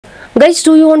Guys,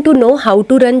 do you want to know how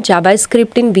to run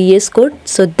JavaScript in VS Code?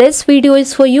 So this video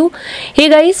is for you. Hey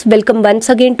guys, welcome once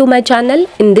again to my channel.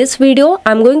 In this video,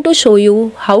 I'm going to show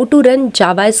you how to run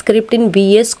JavaScript in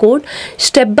VS Code.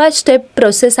 Step by step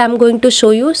process I'm going to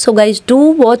show you. So guys, do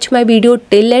watch my video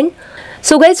till end.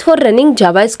 So guys, for running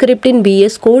JavaScript in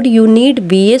VS Code, you need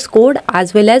VS Code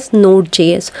as well as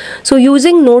Node.js. So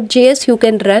using Node.js, you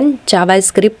can run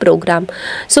JavaScript program.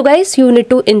 So guys, you need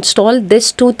to install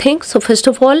these two things. So first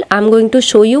of all, I'm going to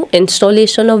show you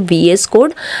installation of VS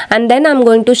Code, and then I'm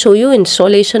going to show you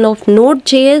installation of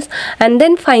Node.js, and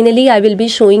then finally I will be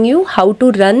showing you how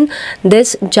to run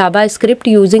this JavaScript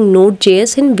using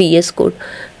Node.js in VS Code.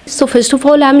 So first of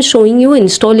all, I'm showing you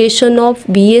installation of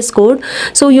VS Code.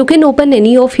 So you can open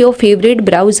any of your favorite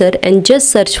browser and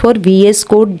just search for VS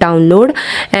Code download,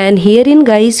 and herein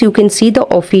guys you can see the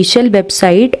official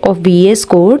website of VS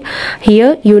Code.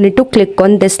 Here you need to click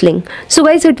on this link. So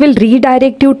guys, it will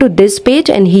redirect you to this page,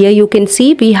 and here you can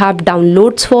see we have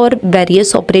downloads for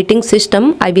various operating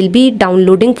system. I will be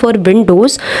downloading for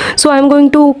Windows, so I'm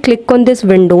going to click on this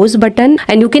Windows button,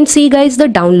 and you can see guys the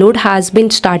download has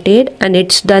been started and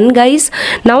it's done guys.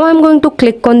 Now I'm going to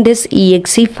click on this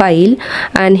exe file,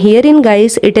 and herein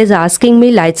guys it is asking me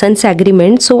license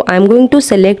agreement. So I'm going to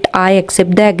select I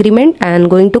accept the agreement and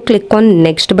going to click on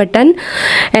next button,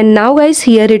 and now guys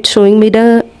here it's showing me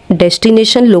the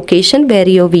destination location where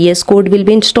your VS Code will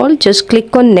be installed. Just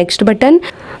click on next button.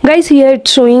 Guys, here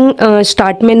it's showing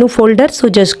start menu folder, so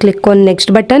just click on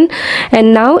next button.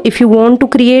 And now if you want to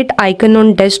create icon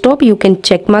on desktop, you can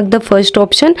check mark the first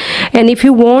option, and if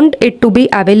you want it to be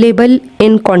available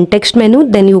in context menu,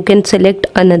 then you can select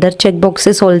another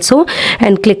checkboxes also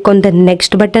and click on the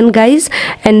next button guys.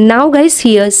 And now guys,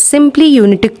 here simply you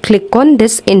need to click on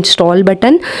this install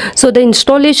button. So the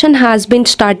installation has been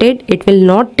started. It will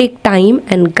not take time,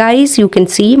 and guys you can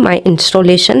see my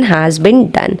installation has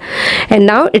been done, and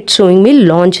now it's showing me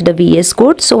launch the VS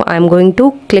Code. So I'm going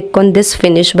to click on this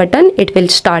finish button. It will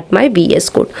start my VS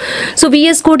Code. So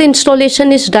VS Code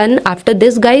installation is done. After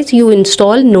this guys, you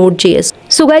install Node.js.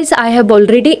 So guys, I have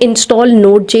already installed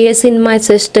Node.js in my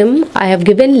system. I have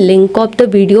given link of the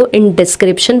video in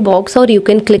description box, or you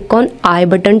can click on I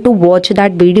button to watch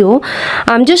that video.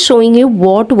 I'm just showing you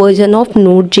what version of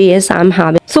Node.js I'm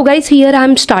having. So guys, here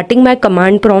I'm starting my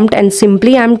command prompt, and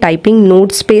simply I'm typing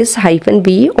node space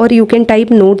 -v, or you can type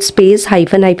node space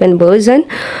 -- version.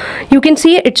 You can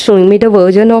see it's showing me the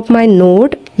version of my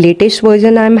node, latest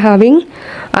version I'm having.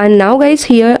 And now guys,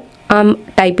 here I'm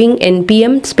typing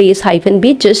npm space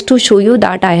 -b just to show you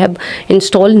that I have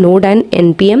installed node and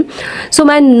npm. So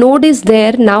my node is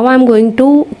there. Now I'm going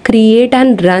to create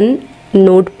and run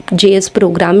Node.js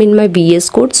program in my VS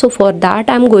Code. So for that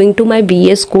I'm going to my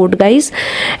VS Code guys,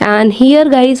 and here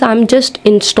guys I'm just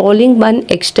installing one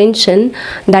extension,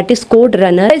 that is Code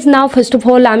Runner. Guys, now first of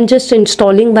all I'm just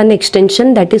installing one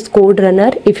extension, that is Code Runner.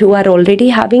 If you are already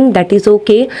having, that is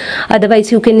okay,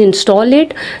 otherwise you can install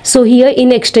it. So here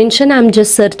in extension I'm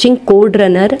just searching Code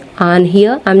Runner, and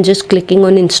here I'm just clicking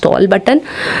on install button.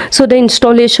 So the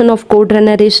installation of Code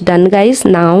Runner is done guys.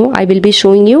 Now I will be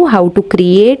showing you how to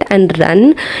create and run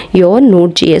your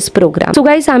Node.js program. So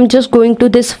guys, I'm just going to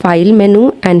this file menu,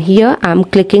 and here I'm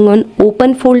clicking on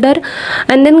open folder,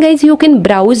 and then guys you can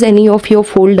browse any of your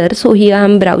folder. So here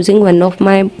I'm browsing one of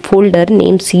my folder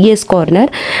named CS corner,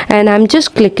 and I'm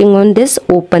just clicking on this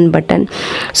open button.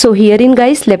 So here in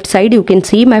guys left side you can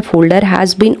see my folder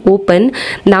has been open.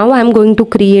 Now I'm going to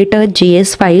create a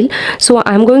JS file. So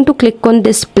I'm going to click on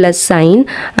this plus sign,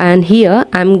 and here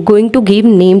I'm going to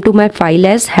give name to my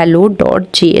file as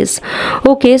hello.js.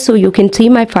 Okay, so you can see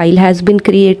my file has been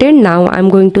created. Now I'm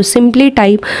going to simply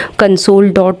type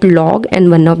console.log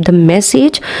and one of the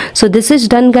message. So this is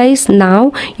done guys.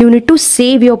 Now you need to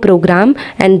save your program,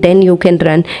 and then you can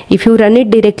run. If you run it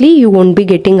directly, you won't be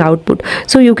getting output.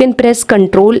 So you can press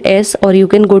Ctrl S, or you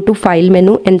can go to file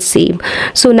menu and save.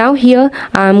 So now here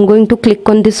I'm going to click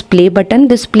on this play button.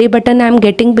 This play button I'm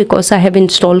getting because I have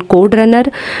installed Code Runner.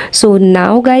 So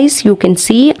now guys you can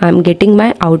see I'm getting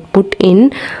my output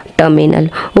in terminal.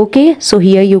 Okay, so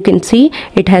here you can see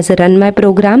it has run my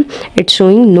program. It's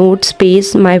showing node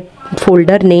space my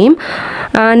folder name,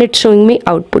 and it's showing me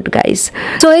output guys.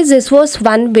 So guys, this was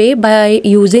one way. By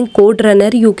using Code Runner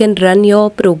you can run your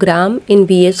program in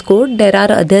VS Code. There are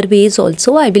other ways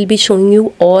also. I will be showing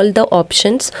you all the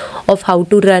options of how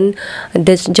to run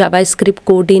this JavaScript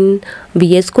code in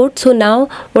VS Code. So now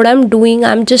what I'm doing,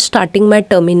 I'm just starting my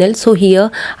terminal. So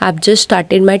here I've just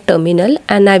started my terminal,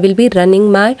 and I will be running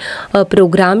my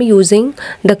program using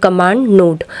the command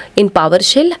node in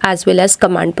PowerShell as well as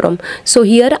command prompt. So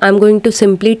here I'm going to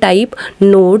simply type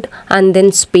node and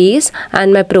then space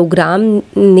and my program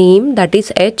name, that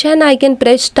is H, and I can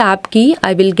press tab key.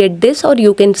 I will get this, or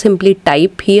you can simply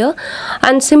type here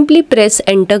and simply press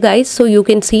enter guys. So you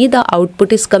can see the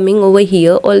output is coming over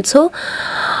here also.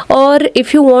 Or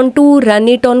if you want to run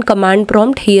it on command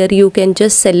prompt, here you can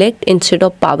just select, instead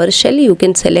of PowerShell you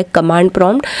can select command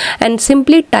prompt and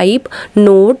simply type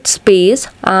node space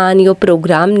and your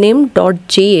program name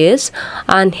 .js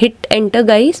and hit enter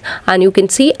guys, and you can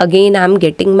see again I'm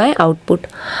getting my output.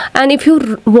 And if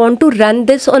you want to run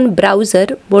this on browser,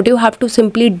 what you have to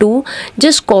simply do,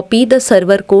 just copy the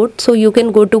server code. So you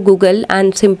can go to Google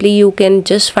and simply you can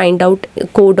just find out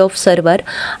code of server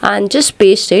and just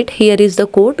paste it. Here is the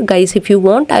code guys. If you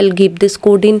want, I'll give this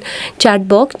code in chat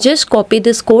box. Just copy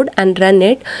this code and run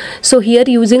it. So here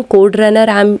using code runner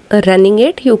I'm running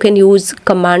it. You can use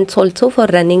commands also for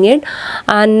running it,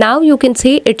 and now you can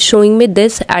see it's showing me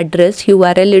this address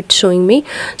URL, it's showing me.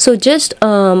 So just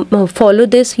follow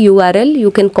this URL.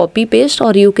 You can copy paste,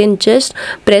 or you can just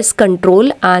press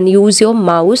Ctrl and use your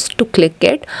mouse to click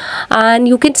it, and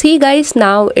you can see guys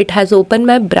now it has opened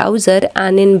my browser,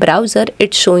 and in browser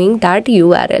it's showing that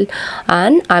URL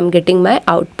and I'm getting my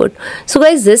output. So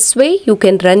guys, this way you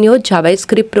can run your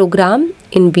JavaScript program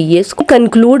in VS Code. To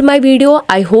conclude my video,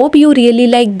 I hope you really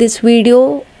like this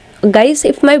video. Guys,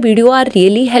 if my video are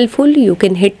really helpful, you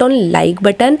can hit on like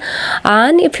button,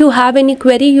 and if you have any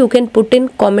query you can put in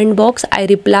comment box. I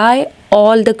reply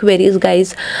all the queries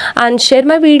guys, and share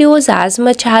my videos as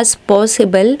much as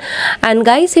possible. And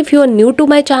guys, if you are new to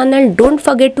my channel, don't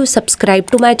forget to subscribe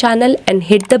to my channel and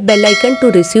hit the bell icon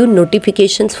to receive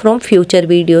notifications from future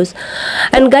videos.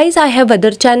 And guys, I have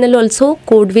other channel also,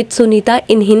 Code with Sunita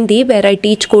in Hindi, where I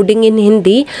teach coding in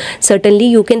Hindi. Certainly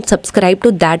you can subscribe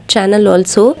to that channel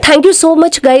also. Thank you so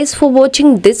much guys for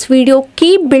watching this video.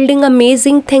 Keep building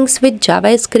amazing things with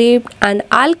JavaScript, and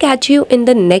I'll catch you in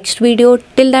the next video.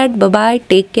 Till that, bye bye,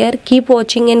 take care, keep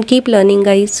watching and keep learning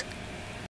guys.